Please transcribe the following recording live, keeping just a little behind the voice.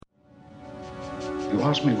You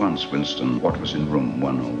asked me once, Winston, what was in room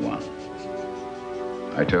 101.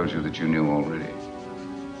 I told you that you knew already.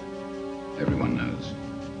 Everyone knows.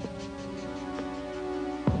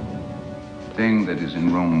 The thing that is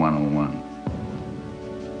in room 101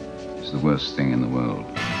 is the worst thing in the world.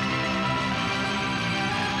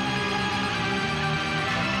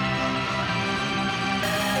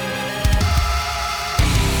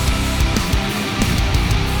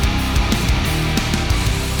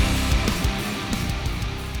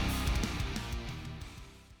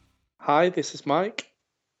 Hi, this is Mike.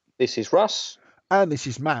 This is Russ. And this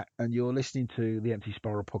is Matt, and you're listening to the Empty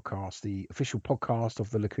Spiral podcast, the official podcast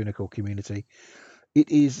of the Lacuna Core community.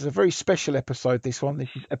 It is a very special episode, this one. This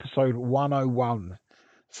is episode 101.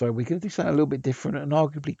 So we're going to do something a little bit different and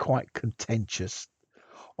arguably quite contentious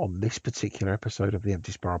on this particular episode of the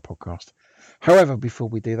Empty Spiral podcast. However, before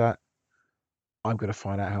we do that, I'm going to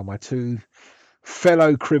find out how my two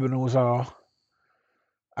fellow criminals are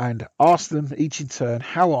and ask them each in turn,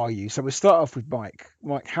 how are you? So we'll start off with Mike.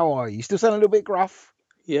 Mike, how are you? Still sound a little bit gruff?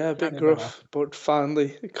 Yeah, a bit gruff, but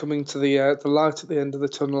finally coming to the light at the end of the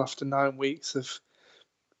tunnel after 9 weeks of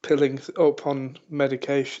pilling up on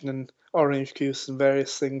medication and orange juice and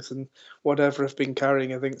various things and whatever I've been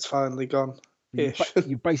carrying. I think it's finally gone.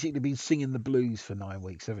 You've basically been singing the blues for 9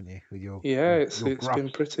 weeks, haven't you? With your it's gruff, been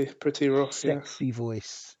pretty rough. Sexy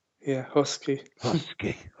voice. Yeah, husky. I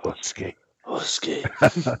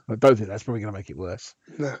don't think that's probably going to make it worse.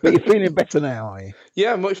 No. But you're feeling better now, are you?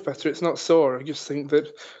 Yeah, much better. It's not sore. I just think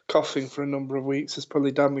that coughing for a number of weeks has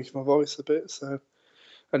probably damaged my voice a bit.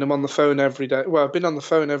 And I'm on the phone every day. Well, I've been on the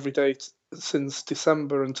phone every day since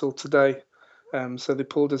December until today. So they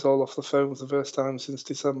pulled us all off the phone for the first time since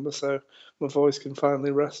December. So my voice can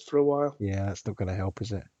finally rest for a while. Yeah, that's not going to help,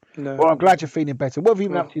 is it? No. Well, I'm glad you're feeling better. What have you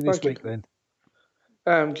been up to this week then?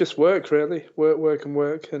 Just work, really.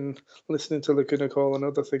 Work, and listening to Lacuna Call and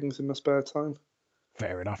other things in my spare time.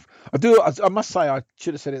 Fair enough. I must say, I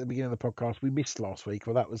should have said it at the beginning of the podcast, we missed last week.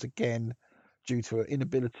 Well, that was again due to an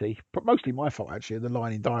inability, but mostly my fault actually, the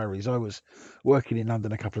line in diaries. I was working in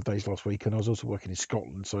London a couple of days last week, and I was also working in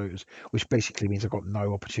Scotland, which basically means I got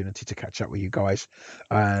no opportunity to catch up with you guys,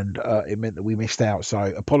 and it meant that we missed out. So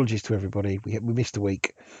apologies to everybody. We missed a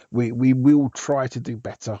week. We will try to do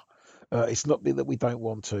better. It's not that we don't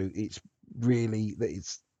want to. It's really that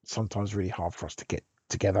it's sometimes really hard for us to get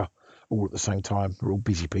together all at the same time. We're all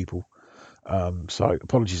busy people. So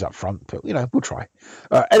apologies up front, but we'll try.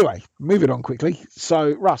 Anyway, moving on quickly.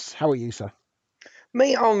 So Russ, how are you, sir?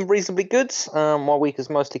 Me, I'm reasonably good. My week has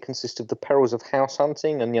mostly consisted of the perils of house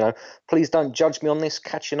hunting, and please don't judge me on this.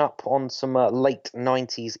 Catching up on some late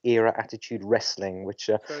 '90s era Attitude Wrestling, which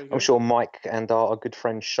I'm sure Mike and our good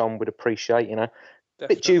friend Sean would appreciate. A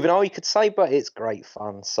bit juvenile, you could say, but it's great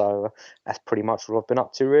fun. So that's pretty much what I've been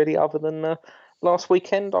up to, really. Other than last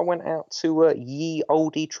weekend, I went out to Ye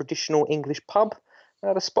Oldie Traditional English Pub. I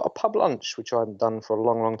had a spot of pub lunch, which I hadn't done for a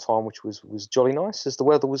long, long time, which was jolly nice, as the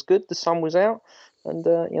weather was good, the sun was out. And,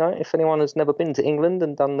 if anyone has never been to England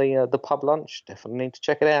and done the pub lunch, definitely need to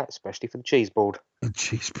check it out, especially for the cheese board. The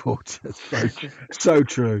cheese board, that's so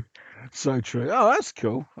true. So true. Oh, that's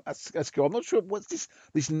cool. That's cool. I'm not sure what's this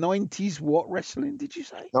 90s what wrestling, did you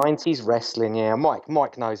say? 90s wrestling, yeah.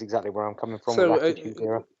 Mike knows exactly where I'm coming from. So with Attitude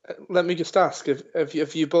Era. Let me just ask, have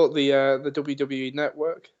you bought the WWE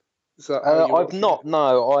Network? Is that I've not.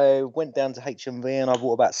 No, I went down to HMV and I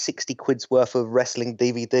bought about 60 quid's worth of wrestling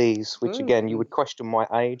DVDs, which again you would question my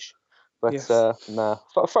age, but yes.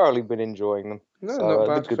 I've thoroughly been enjoing them. No, so, not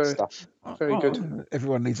bad. The good stuff. Very good.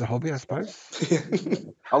 Everyone needs a hobby, I suppose.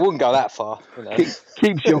 I wouldn't go that far.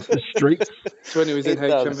 Keeps you off the streets. So when he was in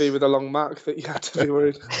HMV with a long mark that you had to be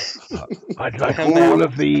worried. I'd like all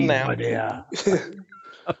of these, my dear.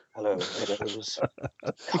 Hello, widows.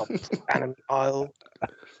 Come from Anime Isle.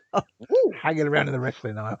 Hanging around in the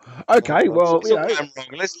wrestling aisle. Okay, well, wrong.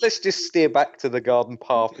 Let's just steer back to the garden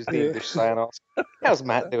path, as the English saying. How's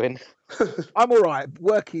Matt doing? I'm all right.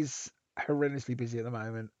 Work is horrendously busy at the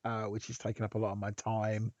moment, which is taking up a lot of my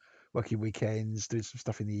time. Working weekends, doing some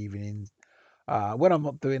stuff in the evenings. When I'm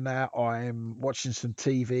not doing that, I'm watching some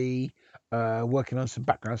TV, working on some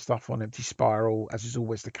background stuff on Empty Spiral, as is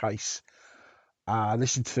always the case.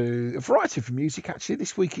 Listen to a variety of music, actually.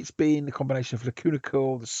 This week it's been a combination of Lacuna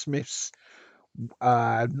Coil, The Smiths,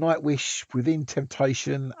 Nightwish, Within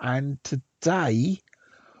Temptation, and today,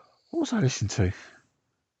 what was I listening to?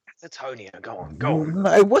 Catatonia, go on.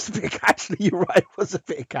 No, it was a bit, actually, you're right, it was a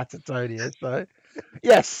bit of Catatonia. So,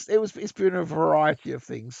 yes, it's been a variety of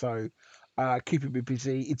things. So, keeping me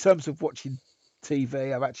busy. In terms of watching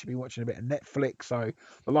TV, I've actually been watching a bit of Netflix. So,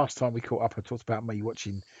 the last time we caught up, I talked about me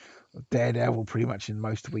watching Daredevil pretty much in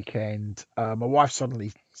most weekend. My wife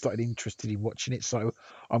suddenly started interested in watching it, so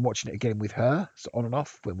I'm watching it again with her, so on and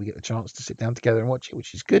off when we get the chance to sit down together and watch it,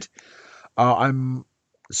 which is good. I'm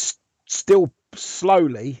still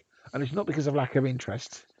slowly, and it's not because of lack of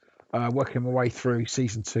interest, working my way through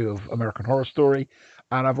season 2 of American Horror Story,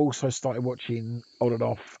 and I've also started watching on and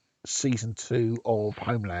off season 2 of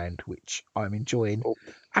Homeland, which I'm enjoying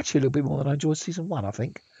actually a little bit more than I enjoyed season 1, I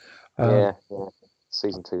think. Yeah.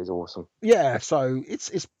 Season 2 is awesome. Yeah, so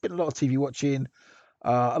it's been a lot of TV watching,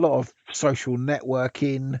 a lot of social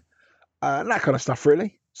networking, and that kind of stuff,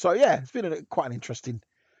 really. So yeah, it's been quite an interesting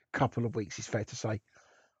couple of weeks, it's fair to say.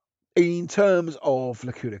 In terms of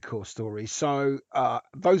Lacuna Coil stories, so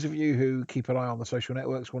those of you who keep an eye on the social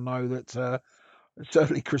networks will know that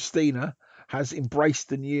certainly Christina has embraced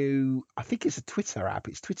the new, I think it's a Twitter app.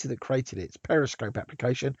 It's Twitter that created it. It's Periscope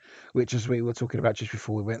application, which, as we were talking about just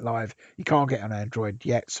before we went live, you can't get on Android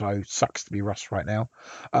yet, so sucks to be Russ right now.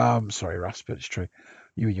 Sorry, Russ, but it's true.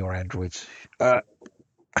 You and your Androids. As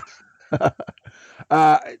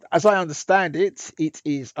I understand it, it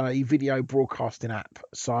is a video broadcasting app.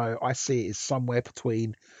 So I see it as somewhere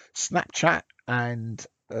between Snapchat and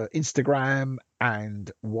Instagram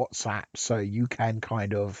and WhatsApp. So you can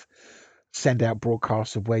kind of send out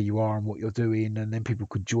broadcasts of where you are and what you're doing, and then people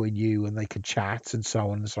could join you and they can chat and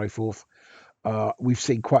so on and so forth. We've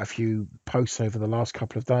seen quite a few posts over the last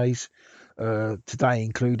couple of days, today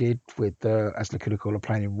included, with as Lacuna Coil are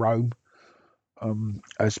playing in Rome.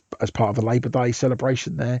 As part of the Labor Day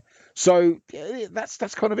celebration there, so yeah, that's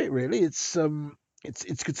kind of it really. It's good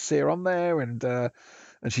to see her on there, and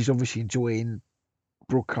she's obviously enjoying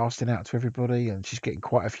broadcasting out to everybody, and she's getting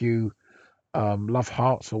quite a few love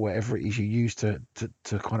hearts or whatever it is you use to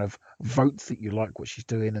kind of vote that you like what she's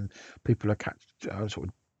doing, and people are sort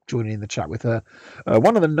of joining in the chat with her.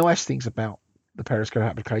 One of the nice things about the Periscope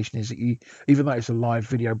application is that you, even though it's a live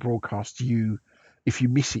video broadcast, if you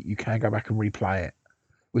miss it, you can go back and replay it,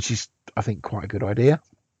 which is, I think, quite a good idea.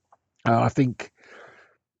 I think,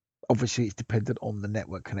 obviously, it's dependent on the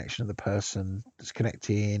network connection of the person that's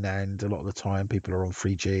connecting, and a lot of the time people are on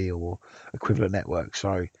 3G or equivalent network,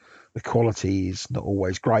 so the quality is not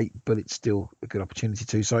always great, but it's still a good opportunity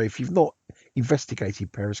to. So if you've not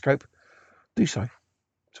investigated Periscope, do so.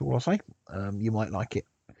 That's all I'll say. You might like it,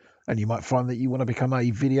 and you might find that you want to become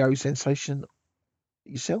a video sensation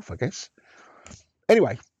yourself, I guess.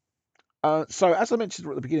 Anyway, so as I mentioned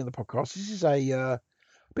at the beginning of the podcast, this is a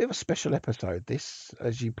bit of a special episode. This,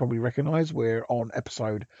 as you probably recognise, we're on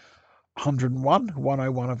episode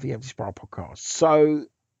 101 of the Empty Spiral podcast. So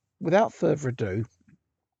without further ado,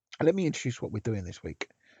 let me introduce what we're doing this week.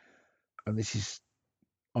 And this is,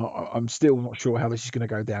 I'm still not sure how this is going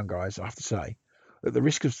to go down, guys, I have to say. At the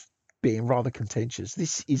risk of being rather contentious,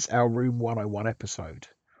 this is our Room 101 episode.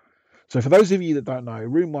 So for those of you that don't know,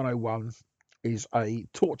 Room 101 is a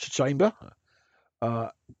torture chamber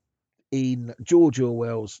in George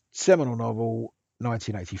Orwell's seminal novel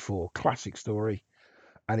 1984, classic story,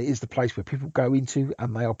 and it is the place where people go into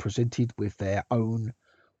and they are presented with their own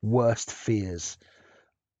worst fears.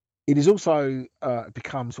 It is also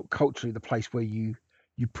become sort of culturally the place where you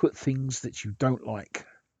put things that you don't like.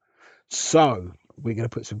 So we're going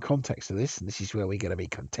to put some context to this, and this is where we're going to be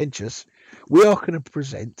contentious. We are going to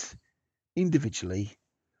present individually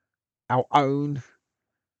our own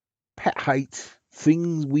pet hate,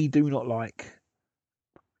 things we do not like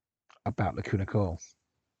about Lacuna Coil.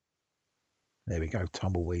 There we go,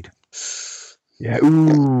 tumbleweed. Yeah,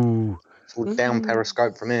 ooh. It's all down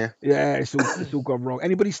Periscope from here. Yeah, it's all gone wrong.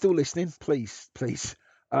 Anybody still listening? Please.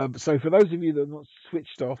 So for those of you that are not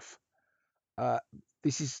switched off,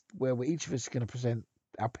 this is where each of us are going to present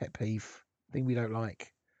our pet peeve, thing we don't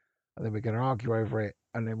like, and then we're going to argue over it,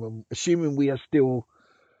 and then assuming we are still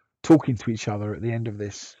talking to each other at the end of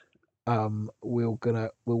this, we'll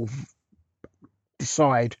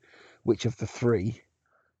decide which of the three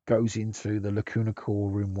goes into the Lacuna Coil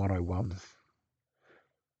Room 101.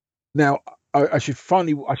 Now, I should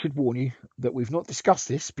warn you that we've not discussed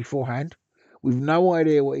this beforehand. We've no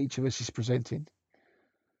idea what each of us is presenting,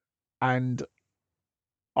 and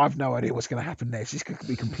I've no idea what's going to happen next. This could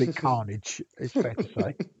be complete carnage, it's fair to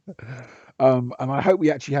say. And I hope we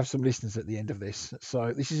actually have some listeners at the end of this.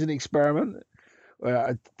 So this is an experiment.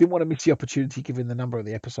 I didn't want to miss the opportunity given the number of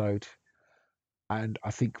the episode, and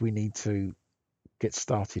I think we need to get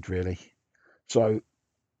started, really. So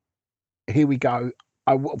here we go.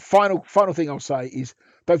 Final thing I'll say is,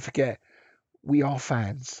 don't forget, we are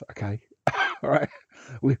fans, okay? All right,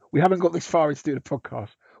 we haven't got this far into doing a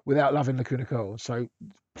podcast without loving Lacuna Coil, so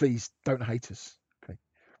please don't hate us. Okay,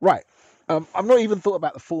 right. I've not even thought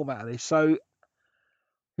about the format of this, so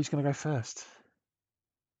Who's going to go first?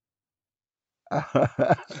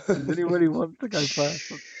 Does anybody want to go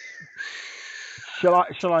first?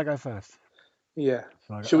 Shall I go first? Yeah.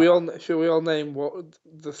 Shall I go- Should we all name what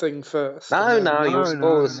the thing first? No, and then- no, you'll No, spoil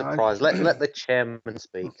no, the no. surprise. Let the chairman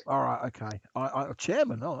speak. All right, okay. I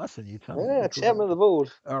chairman. Oh, that's a new term. Yeah, chairman of the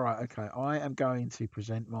board. All right, okay. I am going to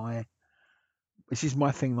present my. This is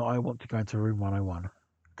my thing that I want to go into room 101.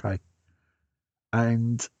 Okay,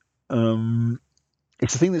 and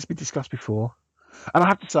it's a thing that's been discussed before, and I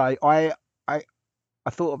have to say, I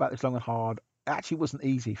thought about this long and hard. It actually wasn't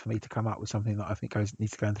easy for me to come up with something that I think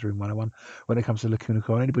needs to go into room 101 when it comes to Lacuna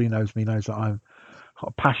Coil. Anybody who knows me knows that I'm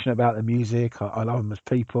passionate about the music. I love them as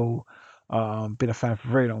people. Been a fan for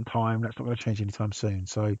a very long time. That's not going to change anytime soon.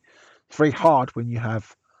 So it's very hard when you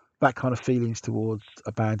have that kind of feelings towards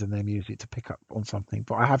a band and their music to pick up on something.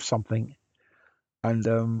 But I have something,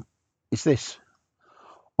 and it's this.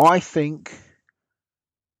 I think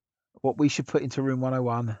what we should put into room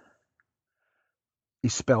 101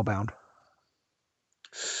 is Spellbound.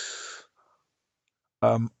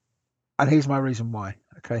 And here's my reason why.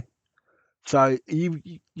 Okay, so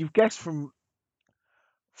you've guessed from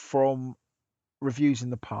reviews in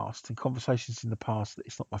the past and conversations in the past that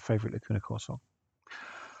it's not my favourite Lacuna Coil song.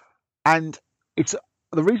 And it's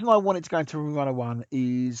the reason I wanted to go into room 101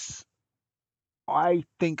 is I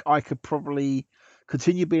think I could probably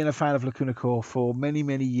continue being a fan of Lacuna Coil for many,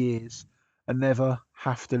 many years and never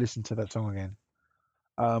have to listen to that song again.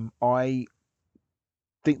 I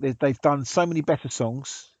think that they've done so many better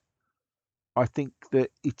songs. I think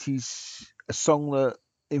that it is a song that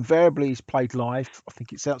invariably is played live. I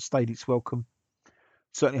think it's outstayed its welcome.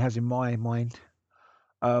 Certainly has in my mind.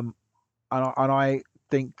 And I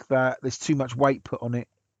think that there's too much weight put on it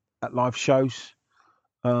at live shows.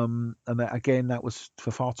 And that again, that was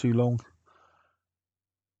for far too long.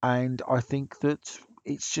 And I think that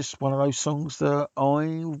it's just one of those songs that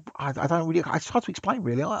I don't really. It's hard to explain,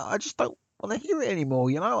 really. I just don't want to hear it anymore.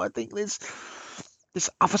 You know, I think there's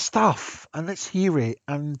other stuff, and let's hear it.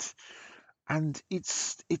 And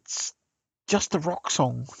it's just a rock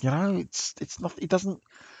song. You know, it's not. It doesn't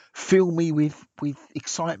fill me with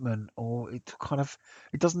excitement, or it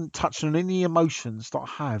doesn't touch on any emotions that I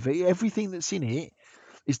have. Everything that's in it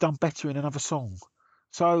is done better in another song.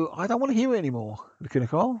 So I don't want to hear it anymore. Lacuna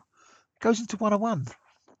Coil goes into 101,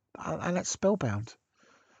 and that's Spellbound.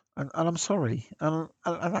 And I'm sorry, and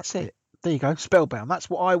that's it. There you go, Spellbound. That's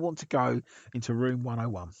what I want to go into room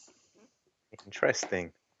 101.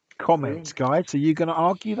 Interesting. Comments, guys. Are you going to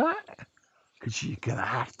argue that? Because you're going to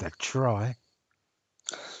have to try.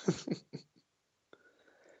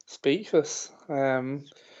 Speechless.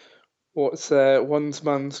 What's one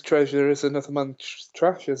man's treasure is another man's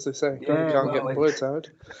trash, as they say. Can't get the words out.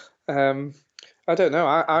 I don't know.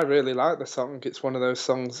 I really like the song. It's one of those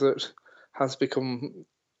songs that has become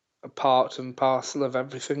a part and parcel of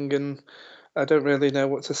everything, and I don't really know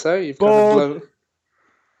what to say. You've kind of blown.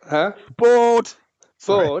 Huh? Bored.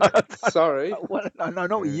 Bored? Sorry. No,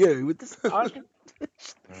 not you.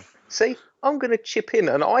 See, I'm going to chip in,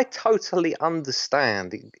 and I totally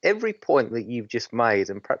understand every point that you've just made,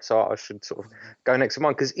 and perhaps I should sort of go next to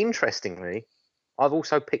mine, because interestingly, I've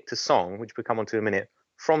also picked a song, which we'll come on to in a minute,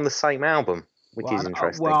 from the same album, which is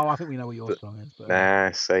interesting. Well, I think we know what your song is.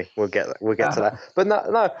 But... see, we'll get to that. But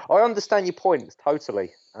no, I understand your point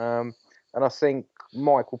totally, and I think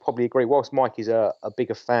Mike will probably agree. Whilst Mike is a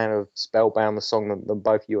bigger fan of Spellbound, the song, than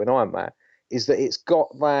both you and I, Matt, is that it's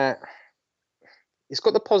got the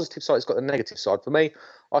positive side, it's got the negative side. For me,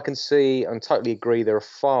 I can see and totally agree there are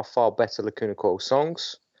far, far better Lacuna Coil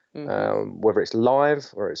songs, whether it's live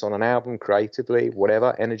or it's on an album, creatively,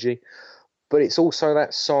 whatever, energy. But it's also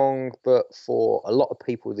that song that for a lot of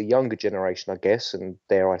people, the younger generation, I guess, and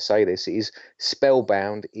dare I say this, is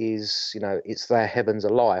Spellbound is, it's their Heavens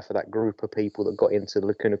Alive for that group of people that got into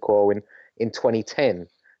Lacuna Coil in 2010.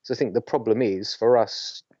 So I think the problem is for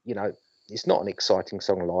us, it's not an exciting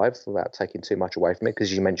song live without taking too much away from it,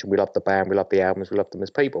 because you mentioned we love the band, we love the albums, we love them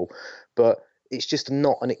as people, but it's just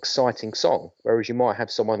not an exciting song. Whereas you might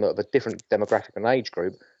have someone of a different demographic and age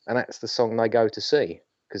group, and that's the song they go to see,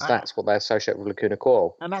 because that's what they associate with Lacuna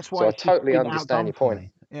Coil. And that's why so I totally understand your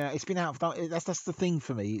point. Yeah, it's been outdone. That's the thing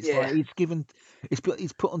for me. It's like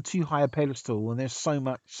it's put on too high a pedestal, and there's so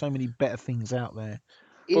many better things out there.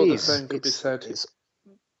 The same could be said.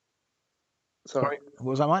 Sorry,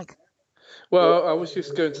 what was that, Mike? Well, I was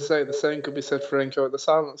just going to say the same could be said for Enjoy the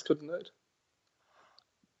Silence, couldn't it?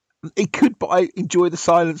 It could, but I enjoy the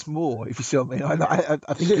silence more. If you see what I mean, I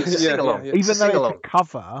think it's even though it's a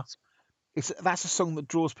cover. That's a song that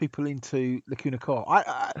draws people into Lacuna Coil.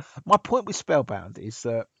 My point with Spellbound is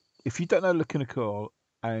that if you don't know Lacuna Coil,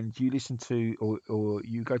 and you listen to, or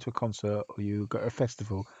you go to a concert, or you go to a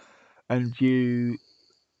festival, and you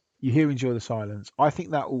hear Enjoy the Silence, I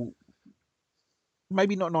think that will,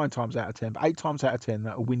 maybe not 9 times out of 10, but 8 times out of 10,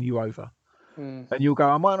 that will win you over. Mm. And you'll go,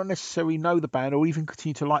 I might not necessarily know the band or even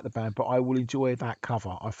continue to like the band, but I will enjoy that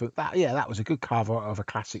cover. I thought that was a good cover of a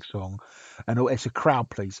classic song, and it's a crowd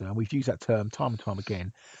pleaser. And we've used that term time and time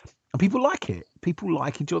again, and people like it. People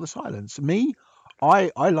like Enjoy the Silence. Me,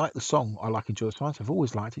 I like the song. I like Enjoy the Silence. I've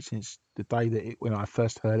always liked it since the day that when I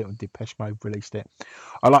first heard it when Depeche Mode released it.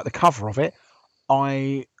 I like the cover of it.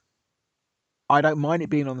 I don't mind it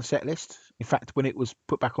being on the set list. In fact, when it was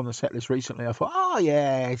put back on the set list recently, I thought, oh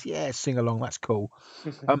yeah, sing along, that's cool.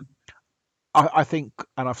 I think,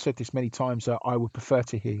 and I've said this many times, that I would prefer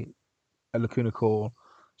to hear a Lacuna Coil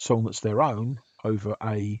song that's their own over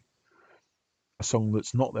a song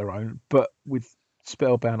that's not their own. But with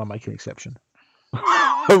Spellbound, I make an exception.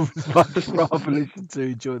 I would much rather listen to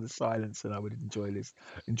Enjoy the Silence than I would enjoy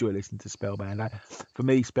listening to Spellbound. For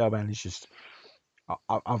me, Spellbound is just,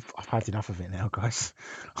 I've had enough of it now, guys.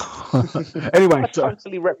 Anyway, Not a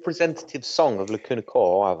totally representative song of Lacuna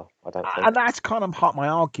Coil either, I don't think. And that's kind of part of my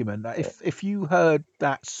argument. That if you heard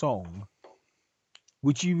that song,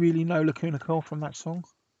 would you really know Lacuna Coil from that song?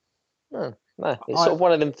 No. It's sort of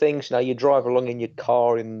one of them things, you drive along in your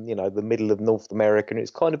car in, the middle of North America, and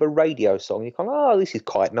it's kind of a radio song. You're kind of, oh, this is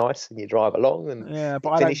quite nice, and you drive along, and it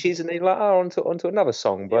finishes, and then you're like, oh, onto another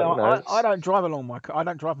song. But I don't drive along my car. I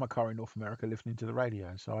don't drive my car in North America listening to the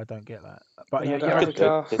radio, so I don't get that. But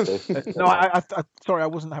sorry, I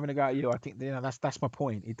wasn't having a go at you. I think that's my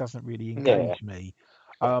point. It doesn't really engage me.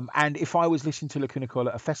 And if I was listening to Lacuna Coil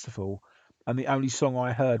at a festival, and the only song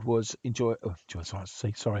I heard was Enjoy the Silence.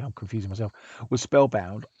 Sorry, I'm confusing myself. Was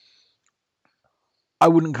Spellbound. I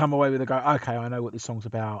wouldn't come away with a go, okay, I know what this song's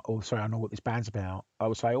about, or sorry, I know what this band's about. I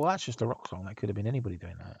would say, well, that's just a rock song. That could have been anybody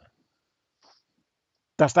doing that.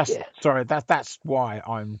 That's why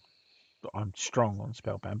I'm strong on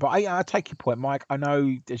Spellbound. But I take your point, Mike. I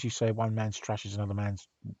know, as you say, one man's trash is another man's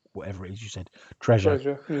whatever it is you said,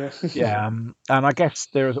 treasure. Yeah. And I guess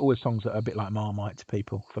there are always songs that are a bit like Marmite to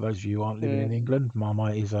people. For those of you who aren't living in England,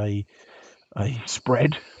 Marmite is a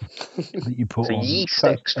spread that you put on yeast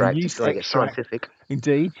extract. Yeast extract. Scientific.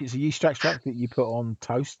 Indeed, it's a yeast extract that you put on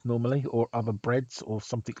toast normally, or other breads, or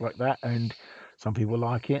something like that. And some people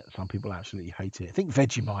like it, some people absolutely hate it. I think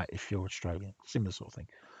Vegemite if you're Australian, similar sort of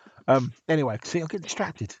thing. Anyway, see, I get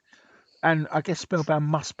distracted, and I guess Spellbound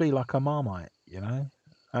must be like a Marmite,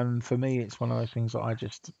 And for me, it's one of those things that I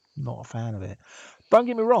just not a fan of it. Don't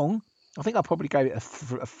get me wrong. I think I probably gave it a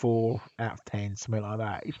 4 out of 10, something like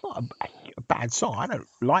that. It's not a bad song. I don't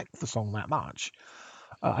like the song that much.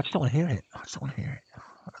 I just don't want to hear it.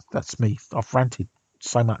 That's me. I've ranted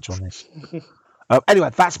so much on this. Anyway,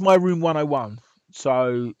 that's my Room 101.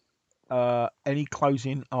 So, any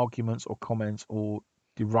closing arguments or comments or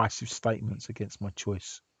derisive statements against my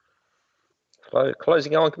choice?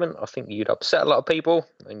 Closing argument, I think you'd upset a lot of people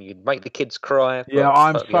and you'd make the kids cry. Yeah,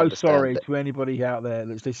 I'm so sorry to anybody out there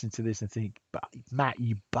that's listening to this and think, but Matt,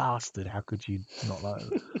 you bastard, how could you not like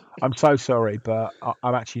it? I'm so sorry, but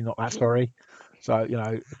I'm actually not that sorry. So,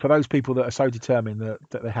 for those people that are so determined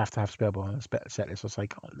that they have to have Spellbound on a set list, I say,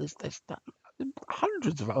 God, there's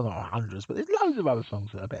hundreds, but there's loads of other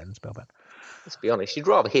songs that are better than Spellbound. Let's be honest, you'd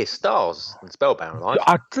rather hear Stars than Spellbound live.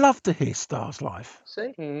 I'd love to hear Stars live.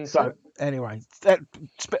 See? So, anyway,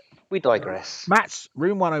 we digress. Matt's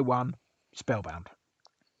Room 101, Spellbound.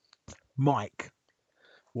 Mike,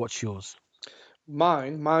 what's yours? My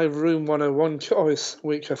Room 101 choice,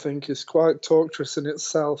 which I think is quite torturous in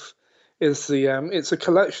itself, is it's a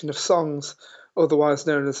collection of songs, otherwise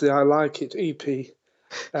known as the I Like It EP.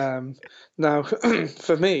 Now,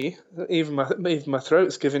 for me, even my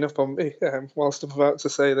throat's giving up on me whilst I'm about to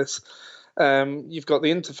say this. You've got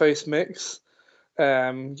the interface mix,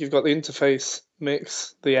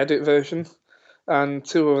 the edit version, and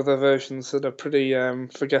 2 other versions that are pretty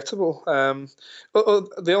forgettable.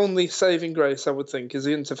 The only saving grace, I would think, is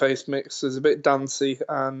the interface mix is a bit dancey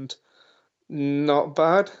and not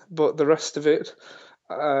bad, but the rest of it,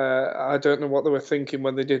 I don't know what they were thinking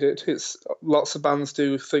when they did it. It's lots of bands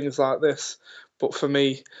do things like this, but for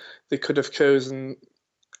me, they could have chosen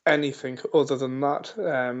anything other than that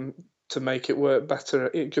to make it work better.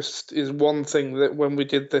 It just is one thing that when we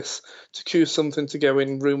did this, to choose something to go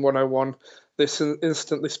in Room 101, this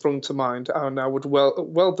instantly sprung to mind, and I would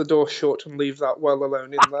weld the door shut and leave that well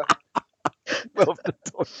alone in there. Weld the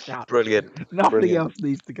door shut. Brilliant. Nothing else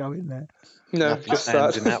needs to go in there. No, nothing just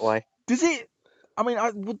that. In that way. Does it? I mean,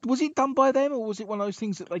 was it done by them, or was it one of those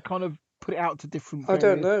things that they kind of put it out to different? I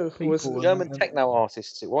don't know. Was German techno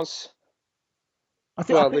artists? It was.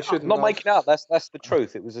 shouldn't. I'm not making it up. That's the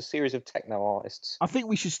truth. It was a series of techno artists. I think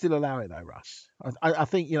we should still allow it though, Russ. I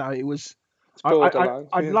think it was. It's borderline.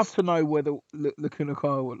 I'd yes. love to know whether Lacuna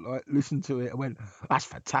Coil would like listen to it and went, "That's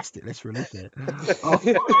fantastic. Let's release it,"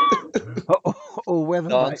 or whether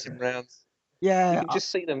dancing rounds. Yeah, you can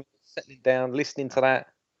just see them settling down, listening to that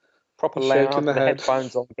proper Shaking loud, the with the head.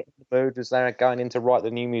 headphones on, getting the mood as they're going in to write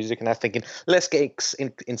the new music, and they're thinking, "Let's get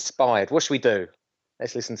inspired. What should we do?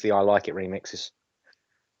 Let's listen to the I Like It remixes."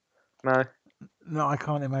 No, I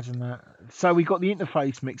can't imagine that. So we got the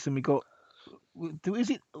interface mix, and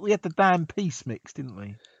we had the damn piece mix, didn't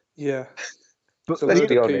we? Yeah. But It's a let's load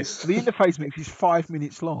be of honest. piece. the interface mix is 5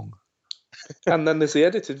 minutes long. And then there's the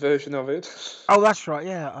edited version of it. Oh, that's right.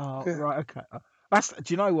 Yeah. Oh, Yeah. right. Okay.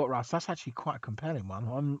 Do you know what, Russ? That's actually quite a compelling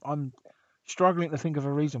one. I'm struggling to think of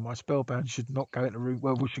a reason why Spellbound should not go into room.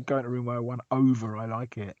 Well, we should go into room 101 over. I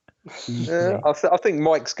Like It. Yeah, I think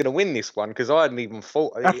Mike's going to win this one because I hadn't even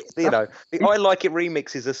thought. The I Like It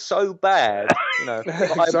remixes are so bad, that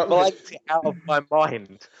I Exactly. blanked it out of my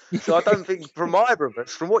mind. So I don't think from either of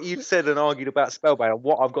us, from what you've said and argued about Spellbound and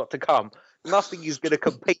what I've got to come, nothing is going to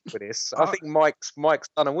compete with this. I think Mike's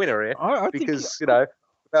done a winner here I think because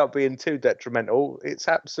without being too detrimental, it's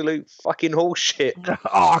absolute fucking horseshit.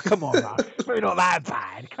 Oh, come on, Russ. It's really not that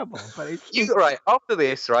bad. Come on, but it's After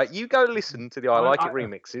this, you go listen to the I Like It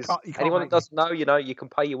remixes. you can't Anyone that make me. doesn't know, you can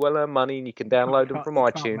pay your well-earned money and you can download them from You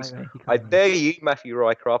can't iTunes. make me. You I can't make dare you, Matthew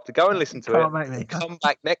Rycraft, to go and listen to it. Can't make me. Come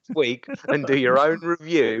back next week and do your own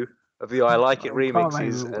review of the I Like It Can't make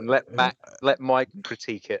remixes me. and let Mike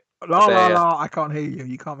critique it. La la la! I can't hear you.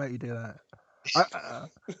 You can't make me do that.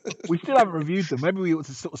 We still haven't reviewed them. Maybe we ought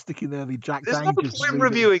to sort of stick in there the Jack There's no Dangers. point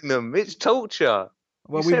reviewing them. It's torture.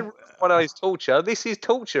 Well, You said one is torture. This is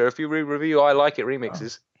torture if you review I Like It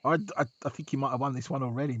remixes. I think you might have won this one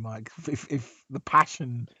already, Mike. If the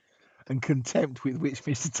passion and contempt with which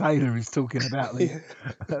Mr. Taylor is talking about these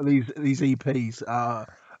EPs. I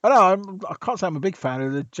can't say I'm a big fan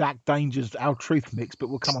of the Jack Dangers Our Truth mix, but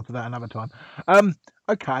we'll come on to that another time.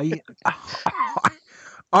 Okay.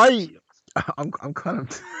 I'm kind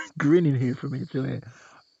of grinning here from ear to ear.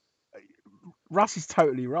 Russ is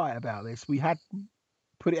totally right about this. We had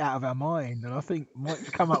put it out of our mind, and I think Mike's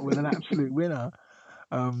come up with an absolute winner.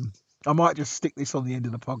 I might just stick this on the end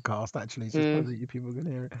of the podcast, actually, just so that you people can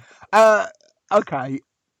hear it. Okay.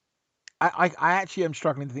 I actually am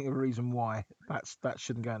struggling to think of a reason why that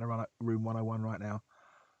shouldn't go into room 101 right now.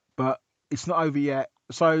 But it's not over yet.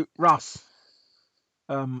 So, Russ,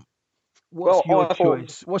 what's your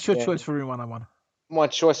choice? What's your choice for room 101? My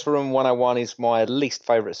choice for room 101 is my least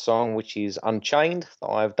favourite song, which is Unchained, that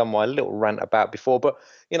I've done my little rant about before. But,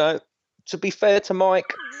 to be fair to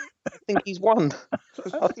Mike, I think he's won.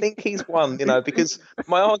 Because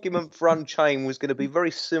my argument for Unchained was going to be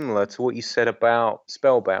very similar to what you said about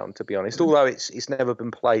Spellbound, to be honest. Although it's never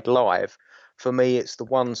been played live, for me, it's the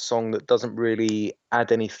one song that doesn't really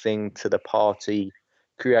add anything to the party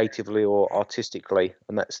creatively or artistically,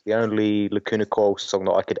 and that's the only Lacuna Coil song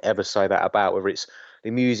that I could ever say that about, whether it's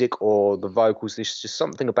the music or the vocals. There's just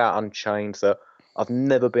something about Unchained that I've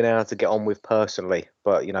never been able to get on with personally.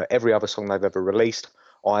 But every other song they've ever released,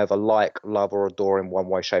 I either like, love, or adore in one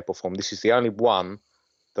way, shape, or form. This is the only one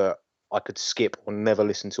that I could skip or never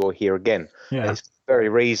listen to or hear again. Yeah. It's the very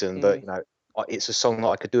reason that it's a song that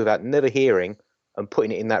I could do without never hearing and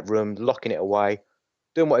putting it in that room, locking it away,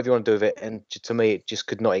 doing whatever you want to do with it, and to me, it just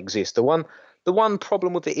could not exist. The one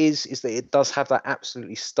problem with it is that it does have that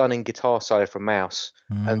absolutely stunning guitar solo from Mouse,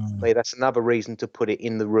 and for me, that's another reason to put it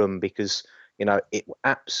in the room because it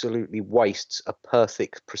absolutely wastes a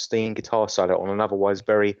perfect, pristine guitar solo on an otherwise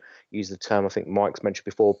very, use the term I think Mike's mentioned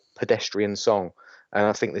before, pedestrian song. And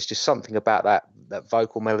I think there's just something about that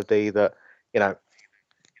vocal melody that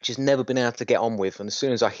just never been able to get on with, and as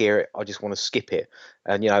soon as I hear it, I just want to skip it.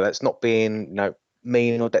 And that's not being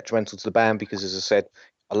mean or detrimental to the band, because as I said,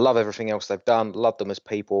 I love everything else they've done, love them as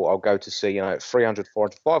people. I'll go to see 300,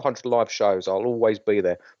 400, 500 live shows. I'll always be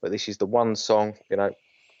there, but this is the one song,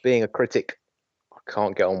 being a critic, I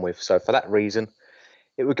can't get on with. So for that reason,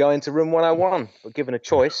 it would go into room 101. But given a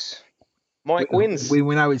choice, Mike wins. We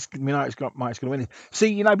know Mike's going to win it.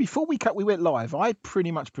 See, before we went live, I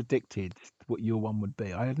pretty much predicted what your one would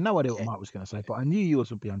be. I had no idea what Mike was going to say, but I knew yours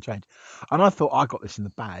would be Unchained. And I thought I got this in the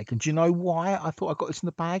bag. And do you know why I thought I got this in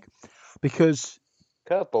the bag? Because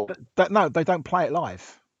curveball. No, they don't play it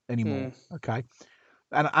live anymore. Okay,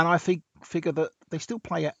 and I figure that they still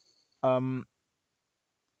play it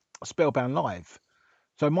Spellbound live.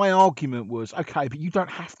 So my argument was, okay, but you don't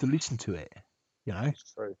have to listen to it.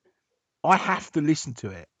 That's true. I have to listen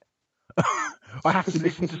to it. I have to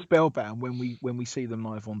listen to Spellbound when we see them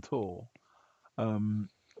live on tour.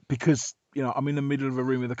 because I'm in the middle of a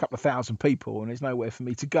room with a couple of thousand people and there's nowhere for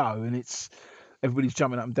me to go, and it's everybody's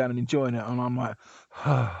jumping up and down and enjoying it, and I'm like,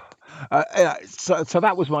 so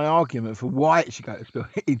that was my argument for why it should go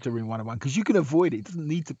into Room 101, because you can avoid it. It doesn't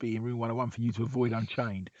need to be in Room 101 for you to avoid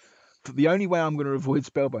Unchained. But the only way I'm going to avoid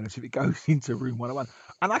Spellbound is if it goes into Room 101.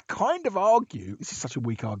 And I kind of argue, this is such a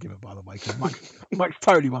weak argument, by the way, because Mike's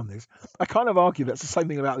totally won this. I kind of argue that's the same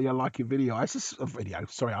thing about the I Like It video. It's just a video.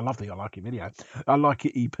 Sorry, I love the I Like It video. I Like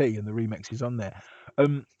It EP and the remix is on there.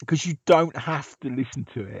 Because you don't have to listen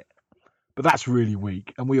to it. But that's really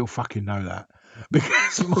weak, and we all fucking know that.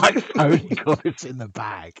 Because Mike's only got it in the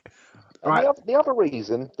bag. Right. The other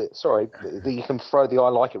reason that you can throw the I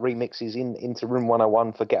Like It remixes into Room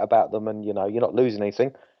 101, forget about them, and you're not losing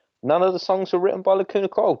anything. None of the songs were written by Lacuna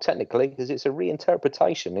Coil, technically, because it's a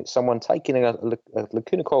reinterpretation. It's someone taking a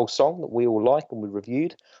Lacuna Coil song that we all like and we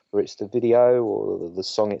reviewed, whether it's the video or the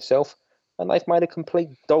song itself, and they've made a complete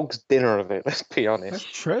dog's dinner of it. Let's be honest. That's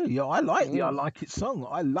true. Yeah, I like the I Like It song.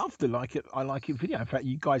 I love the I Like It video. In fact,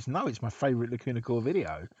 you guys know it's my favourite Lacuna Coil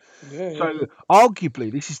video. Yeah, so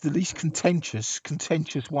arguably, this is the least contentious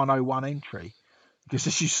 101 entry. Because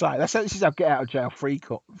as you say, this is our get out of jail free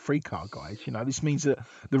card, guys. This means that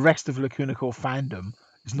the rest of Lacuna Coil fandom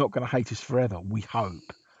is not going to hate us forever. We hope,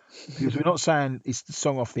 because we're not saying it's the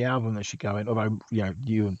song off the album that should go in. Although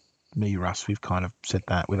you and me, Russ, we've kind of said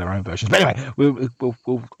that with our own versions. But anyway,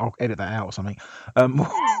 I'll edit that out or something.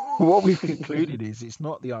 What we've concluded is it's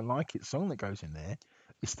not the I Like It song that goes in there.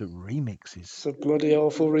 It's the remixes. The bloody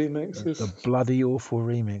awful remixes. The bloody awful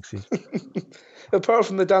remixes. Apart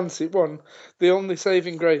from the Dance It one, the only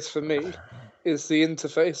saving grace for me is the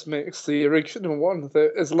interface mix, the original one.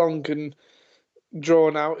 That as long and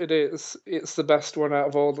drawn out it is, it's the best one out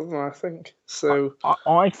of all of them, I think. So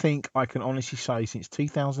I think I can honestly say since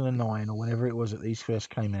 2009 or whenever it was that these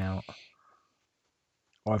first came out,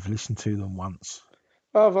 I've listened to them once.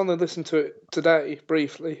 I've only listened to it today,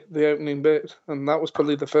 briefly, the opening bit, and that was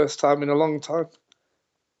probably the first time in a long time.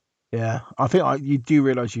 Yeah, I think you do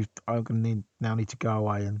realise I'm going to need to go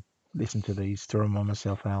away and listen to these to remind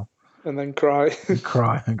myself how. And then cry. And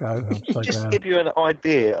cry and go, I'm so just glad. to give you an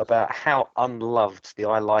idea about how unloved the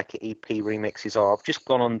I Like It EP remixes are, I've just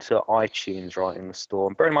gone on to iTunes right in the store.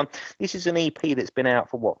 And bear in mind, this is an EP that's been out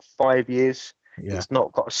for, 5 years? Yeah. It's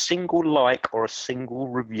not got a single like or a single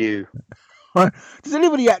review. Does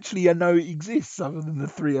anybody actually know it exists other than the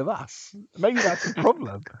three of us? Maybe that's the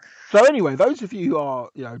problem. So anyway, those of you who are,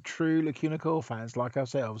 true Lacuna Coil fans like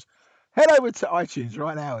ourselves, head over to iTunes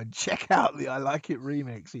right now and check out the I Like It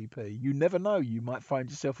remix EP. You never know, you might find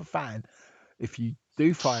yourself a fan. If you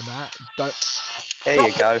do find that, don't. There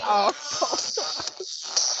you go.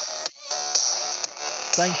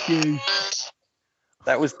 Thank you.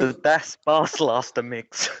 That was the Das Bass Blaster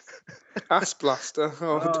mix. Ass Blaster.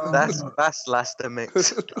 That's Bass Blaster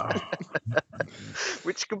mix.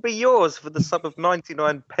 Which could be yours for the sum of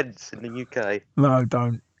 99 pence in the UK. No,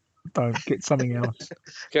 don't get something else.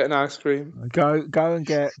 Get an ice cream. Go and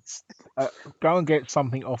get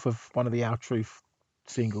something off of one of the Our Truth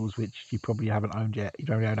singles, which you probably haven't owned yet. You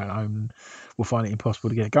don't own. We'll find it impossible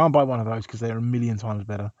to get. Go and buy one of those because they're a million times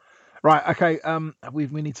better. Right, okay. We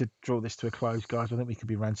need to draw this to a close, guys. I think we could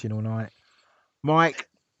be ranting all night. Mike,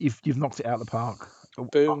 you've knocked it out of the park.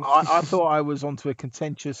 Boom. I thought I was onto a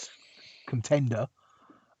contentious contender.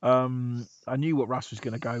 I knew what Russ was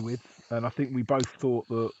going to go with, and I think we both thought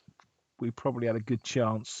that we probably had a good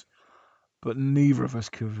chance, but neither of us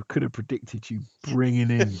could have predicted you bringing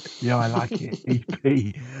in the I Like It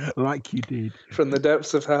EP like you did from the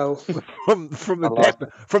depths of hell, from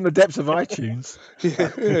the depths of iTunes.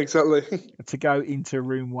 Yeah, exactly. To go into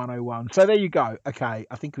Room 101. So there you go. Okay,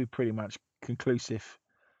 I think we're pretty much conclusive.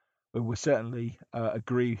 We certainly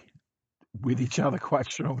agree with each other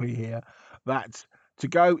quite strongly here that to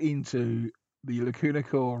go into the Lacuna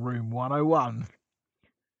Coil Room 101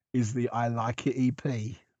 is the I Like It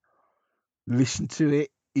EP. Listen to it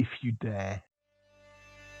if you dare.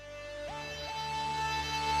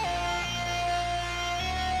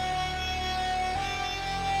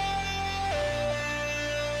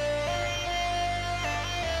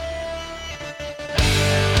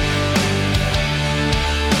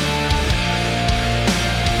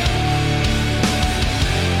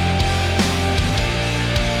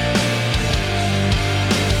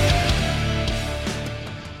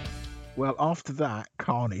 Well, after that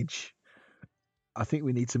carnage, I think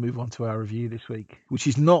we need to move on to our review this week, which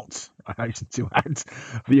is not, I hasten to add,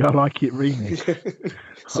 the I Like It remix.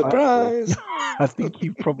 Surprise! I think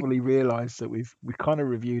you've probably realised that we've kind of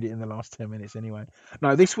reviewed it in the last 10 minutes anyway.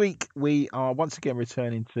 No, this week we are once again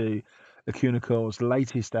returning to Lacuna Coil's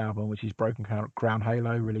latest album, which is Broken Crown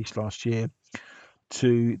Halo, released last year,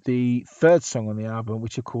 to the third song on the album,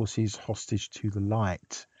 which of course is Hostage to the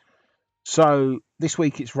Light. So this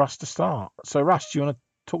week it's Russ to start. So Russ, do you want to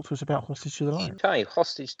talk to us about Hostage to the Light? Okay,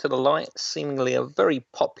 Hostage to the Light, seemingly a very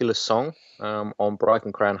popular song on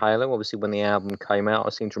Broken Crown Halo. Obviously, when the album came out, I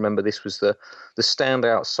seem to remember this was the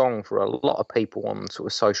standout song for a lot of people on sort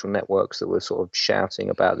of social networks that were sort of shouting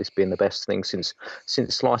about this being the best thing since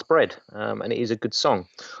sliced bread. And it is a good song.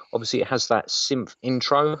 Obviously, it has that synth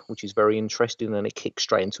intro, which is very interesting, and it kicks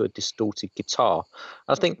straight into a distorted guitar.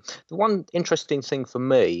 I think the one interesting thing for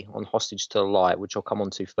me on Hostage to the Light, which I'll come on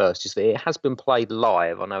to first, is that it has been played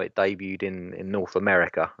live. I know it debuted in North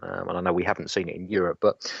America, and I know we haven't seen it in Europe,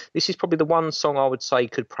 but this is probably the one song I would say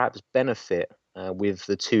could perhaps benefit with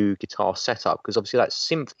the two guitar setup, because obviously that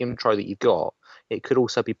synth intro that you've got, it could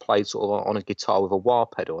also be played sort of on a guitar with a wah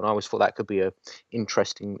pedal, and I always thought that could be an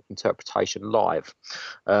interesting interpretation live.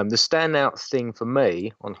 The standout thing for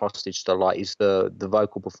me on Hostage to the Light is the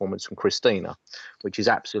vocal performance from Christina, which is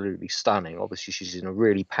absolutely stunning. Obviously, she's in a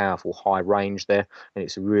really powerful high range there, and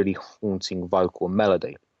it's a really haunting vocal and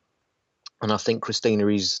melody. And I think Christina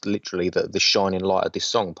is literally the shining light of this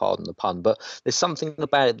song, pardon the pun. But there's something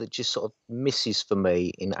about it that just sort of misses for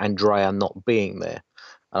me in Andrea not being there.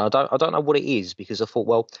 And I don't know what it is, because I thought,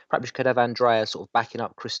 well, perhaps you could have Andrea sort of backing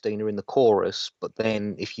up Christina in the chorus. But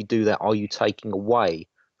then if you do that, are you taking away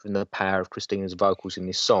from the power of Christina's vocals in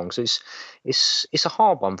this song? So it's a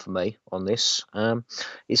hard one for me on this.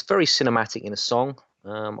 It's very cinematic in a song.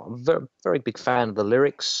 I'm a very, very big fan of the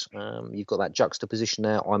lyrics. You've got that juxtaposition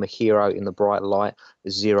there. I'm a hero in the bright light, a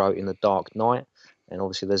zero in the dark night. And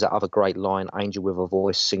obviously there's that other great line, angel with a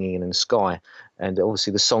voice singing in the sky. And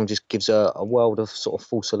obviously the song just gives a world of sort of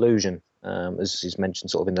false illusion, as is mentioned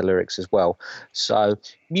sort of in the lyrics as well. So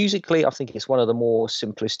musically, I think it's one of the more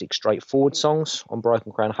simplistic, straightforward songs on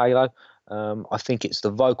Broken Crown Halo. I think it's the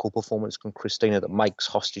vocal performance from Christina that makes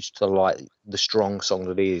Hostage to the Light the strong song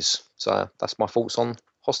that it is. So that's my thoughts on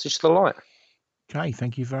Hostage to the Light. Okay,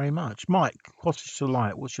 thank you very much. Mike, Hostage to the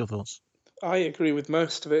Light, what's your thoughts? I agree with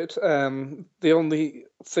most of it. The only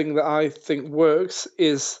thing that I think works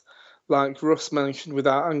is, like Russ mentioned,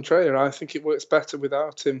 without Andrea. I think it works better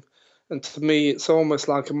without him. And to me, it's almost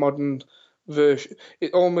like a modern version.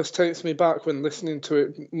 It almost takes me back when listening to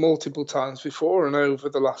it multiple times before and over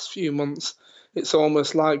the last few months. It's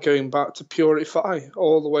almost like going back to Purify,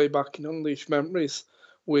 all the way back in Unleashed Memories,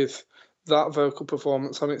 with that vocal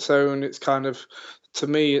performance on its own. It's kind of, to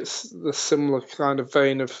me, it's the similar kind of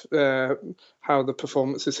vein of how the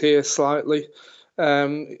performance is here slightly.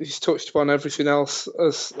 He's touched upon everything else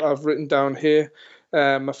as I've written down here.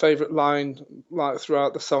 My favourite line, like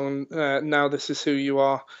throughout the song, now this is who you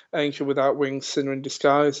are, angel without wings, sinner in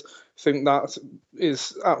disguise. I think that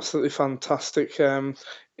is absolutely fantastic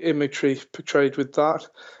imagery portrayed with that.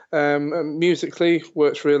 Musically,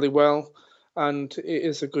 works really well, and it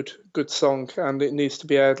is a good song, and it needs to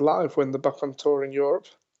be aired live when they're back on tour in Europe.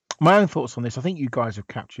 My own thoughts on this, I think you guys have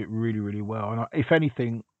captured it really, really well. And if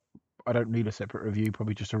anything, I don't need a separate review,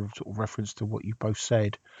 probably just a sort of reference to what you both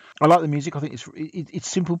said. I like the music. I think it's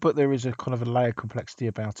simple, but there is a kind of a layer of complexity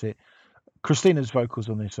about it. Christina's vocals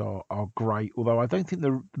on this are great, although I don't think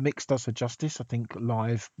the mix does her justice. I think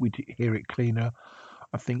live we'd hear it cleaner.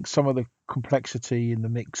 I think some of the complexity in the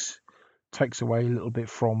mix takes away a little bit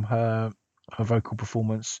from her vocal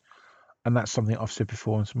performance, and that's something I've said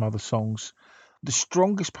before in some other songs. The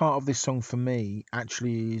strongest part of this song for me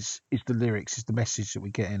actually is the lyrics, is the message that we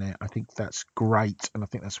get in it. I think that's great, and I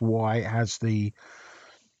think that's why it has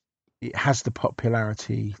the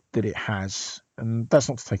popularity that it has. And that's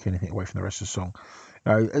not to take anything away from the rest of the song.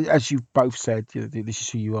 As you've both said, this is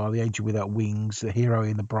who you are, the angel without wings, the hero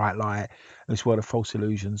in the bright light, and this world of false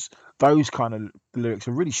illusions. Those kind of lyrics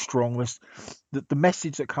are really strong. The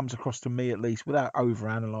message that comes across to me, at least, without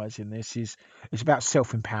over-analysing this, is it's about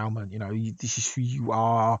self-empowerment. This is who you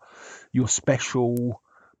are. You're special.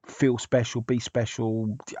 Feel special. Be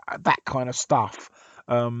special. That kind of stuff.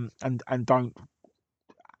 And don't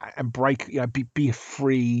and break. Be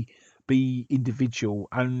free. Be individual.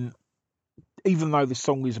 And even though the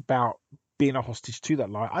song is about being a hostage to that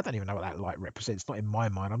light, I don't even know what that light represents. Not in my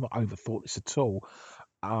mind. I've not overthought this at all.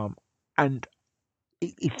 And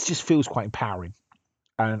it just feels quite empowering.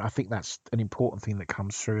 And I think that's an important thing that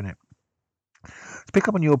comes through in it. To pick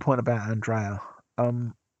up on your point about Andrea,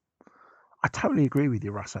 I totally agree with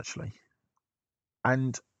you, Russ, actually.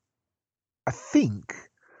 And I think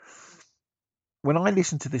when I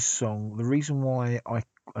listen to this song, the reason why I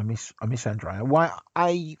miss Andrea,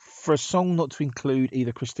 for a song not to include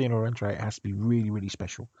either Christina or Andrea, it has to be really, really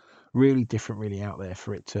special, really different, really out there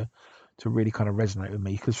for it to really kind of resonate with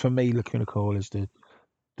me, because for me, Lacuna Coil is the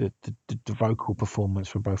vocal performance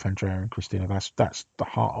for both Andrea and Christina. That's the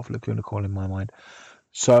heart of Lacuna Coil in my mind.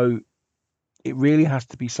 So it really has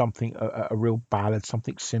to be something, a real ballad,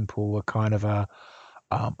 something simple, a kind of a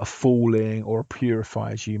Falling or a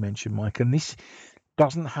Purify, as you mentioned, Mike. And this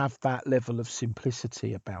doesn't have that level of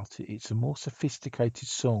simplicity about it. It's a more sophisticated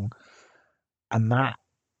song, and that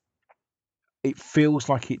it feels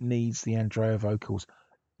like it needs the Andrea vocals.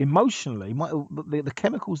 Emotionally, the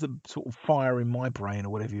chemicals that sort of fire in my brain, or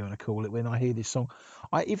whatever you want to call it, when I hear this song,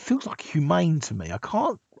 it feels like Humane to me.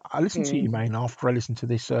 I listened to Humane after I listened to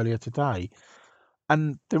this earlier today,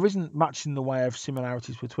 and there isn't much in the way of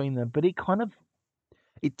similarities between them, but it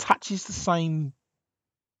touches the same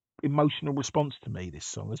emotional response to me, this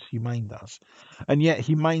song, as Humane does. And yet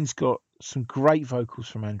Humane's got some great vocals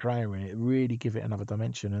from Andrea in it, really give it another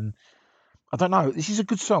dimension. And I don't know, this is a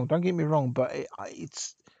good song, don't get me wrong, but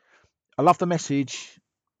I love the message.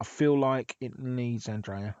 I feel like it needs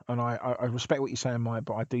Andrea, and I respect what you're saying, Mike,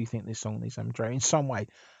 but I do think this song needs Andrea in some way.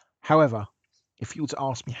 However, if you were to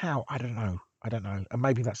ask me how, I don't know, and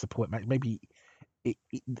maybe that's the point. Maybe it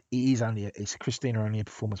is it's Christina only a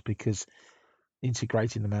performance, because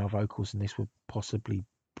integrating the male vocals in this would possibly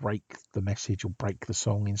break the message or break the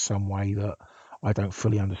song in some way that I don't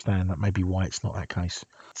fully understand. That may be why it's not that case.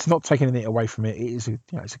 It's not taking anything away from it. It's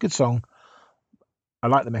a good song. I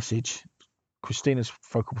like the message. Christina's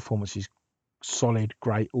vocal performance is solid,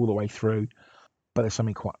 great all the way through, but there's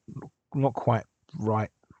something not quite right,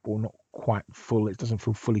 or not quite full. It doesn't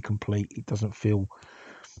feel fully complete. It doesn't feel.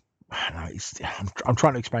 I don't know, I'm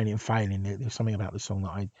trying to explain it and failing. There's something about the song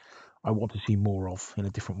that I want to see more of in a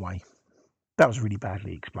different way. That was really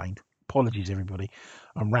badly explained. Apologies, everybody.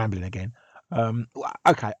 I'm rambling again.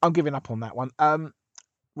 Okay, I'm giving up on that one.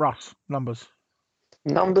 Russ, numbers.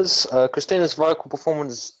 Christina's vocal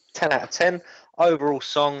performance, 10 out of 10. Overall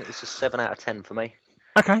song is a 7 out of 10 for me.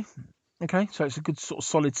 Okay, so it's a good sort of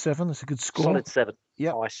solid 7. It's a good score. Solid 7.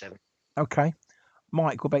 Yeah. High 7. Okay.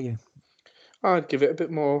 Mike, what about you? I'd give it a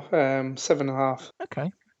bit more, 7.5.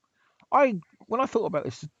 Okay. When I thought about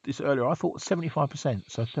this earlier, I thought 75%,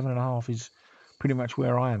 so 7.5 is pretty much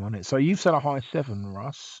where I am on it. So you've said a high 7,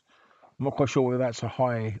 Russ. I'm not quite sure whether that's a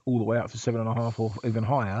high all the way up to 7.5 or even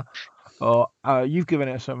higher. You've given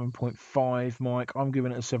it a 7.5, Mike. I'm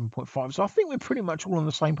giving it a 7.5. So I think we're pretty much all on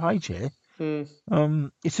the same page here.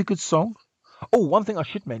 It's a good song. Oh, one thing I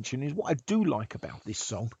should mention is what I do like about this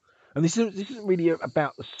song, and this isn't really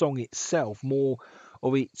about the song itself, more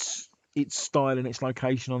of its style and its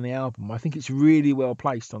location on the album. I think it's really well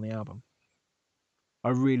placed on the album. I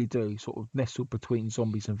really do, sort of nestled between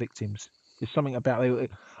Zombies and Victims. There's something about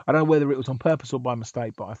it. I don't know whether it was on purpose or by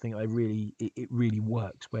mistake, but I think it really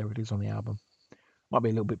works where it is on the album. Might be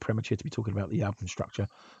a little bit premature to be talking about the album structure,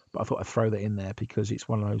 but I thought I'd throw that in there because it's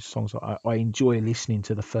one of those songs that I enjoy listening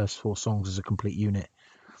to the first 4 songs as a complete unit,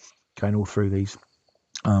 going all through these.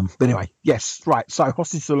 But anyway, yes, right. So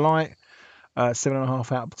Hostage to the Light,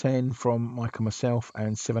 7.5 out of 10 from Mike and myself,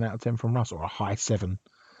 and 7 out of 10 from Russ, or a high 7.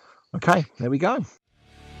 Okay, there we go.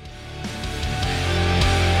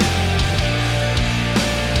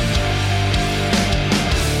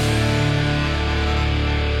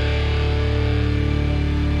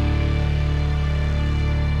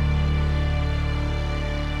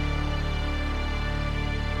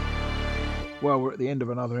 Well, we're at the end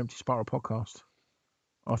of another Empty Spiral podcast.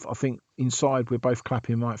 I think inside we're both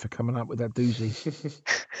clapping Mike for coming up with that doozy,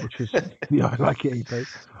 which was, yeah, I like it, EP.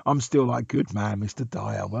 I'm still like, good man, Mr.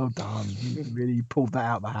 Dyer, well done. You really pulled that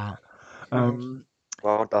out of the hat.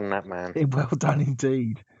 Well done, that man. Well done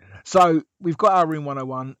indeed. So we've got our Room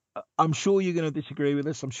 101. I'm sure you're going to disagree with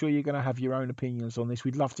us. I'm sure you're going to have your own opinions on this.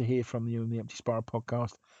 We'd love to hear from you on the Empty Spiral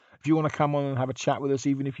podcast. If you want to come on and have a chat with us,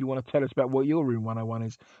 even if you want to tell us about what your Room 101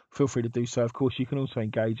 is, feel free to do so. Of course, you can also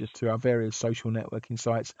engage us through our various social networking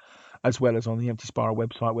sites, as well as on the Empty Spiral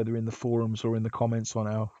website, whether in the forums or in the comments on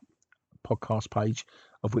our podcast page,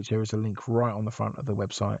 of which there is a link right on the front of the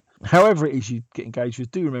website. However it is you get engaged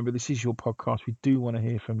with, do remember this is your podcast. We do want to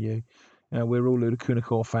hear from you. We're all Lacuna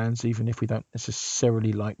Coil fans, even if we don't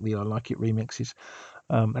necessarily like the I Like It remixes.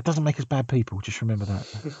 That doesn't make us bad people, just remember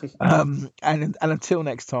that. And until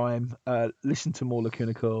next time, listen to more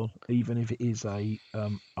Lacuna Coil, even if it is a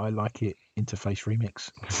I Like It interface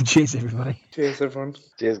remix. Cheers, everybody. Cheers, everyone.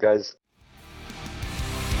 Cheers, guys.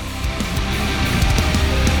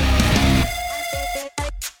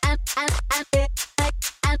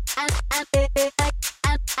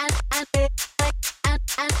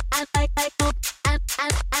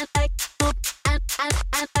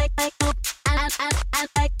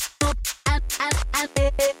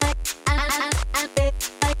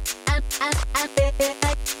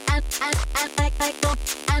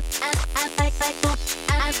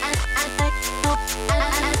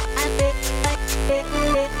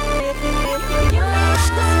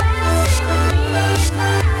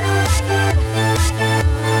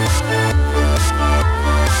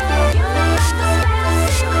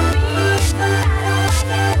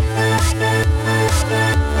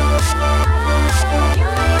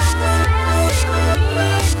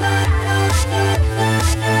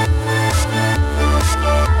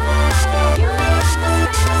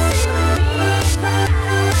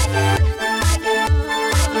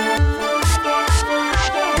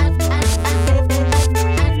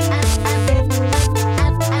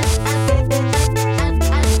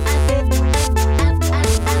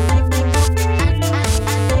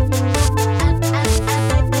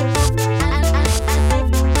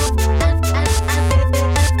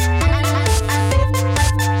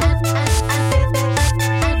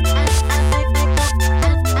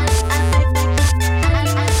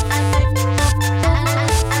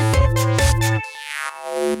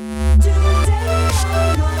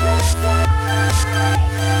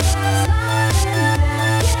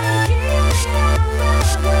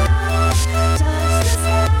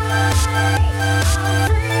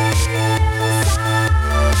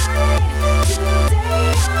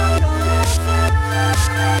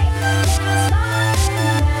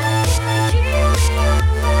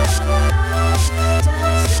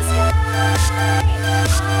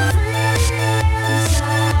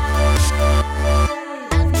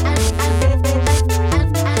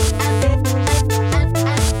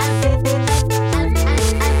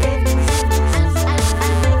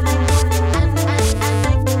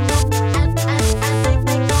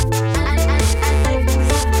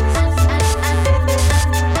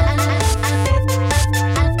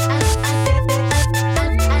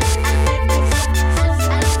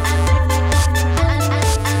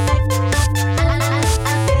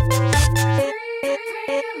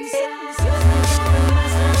 Like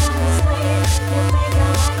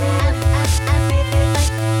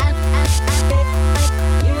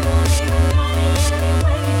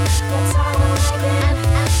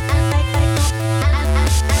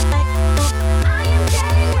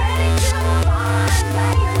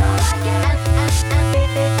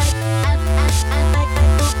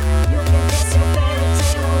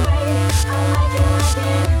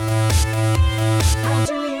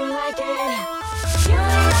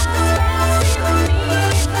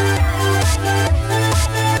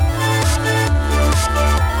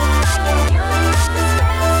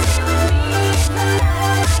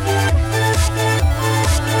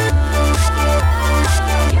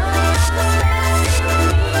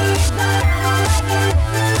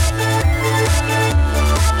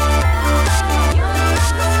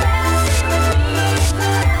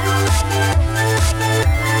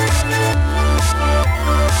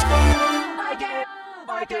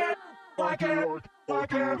it.